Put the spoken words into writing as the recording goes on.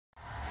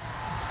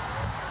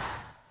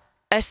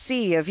A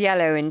sea of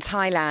yellow in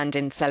Thailand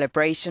in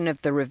celebration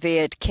of the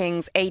revered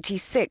king's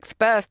 86th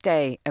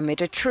birthday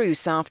amid a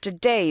truce after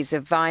days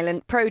of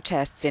violent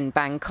protests in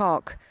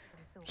Bangkok.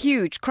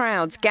 Huge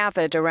crowds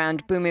gathered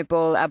around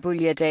Bhumibol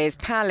Adulyadej's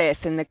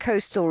palace in the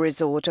coastal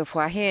resort of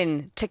Hua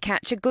Hin to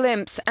catch a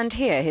glimpse and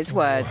hear his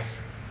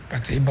words.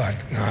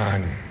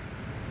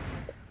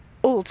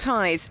 All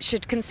Thais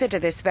should consider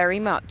this very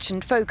much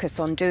and focus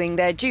on doing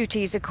their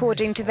duties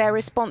according to their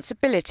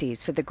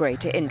responsibilities for the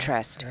greater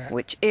interest,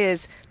 which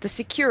is the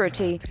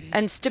security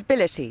and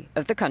stability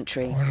of the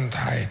country.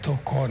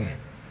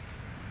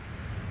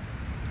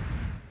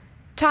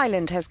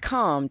 Thailand has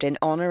calmed in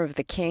honour of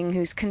the king,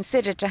 who's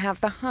considered to have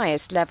the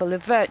highest level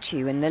of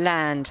virtue in the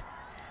land.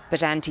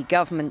 But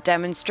anti-government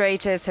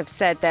demonstrators have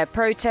said their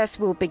protests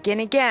will begin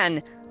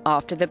again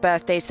after the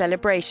birthday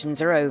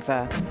celebrations are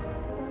over.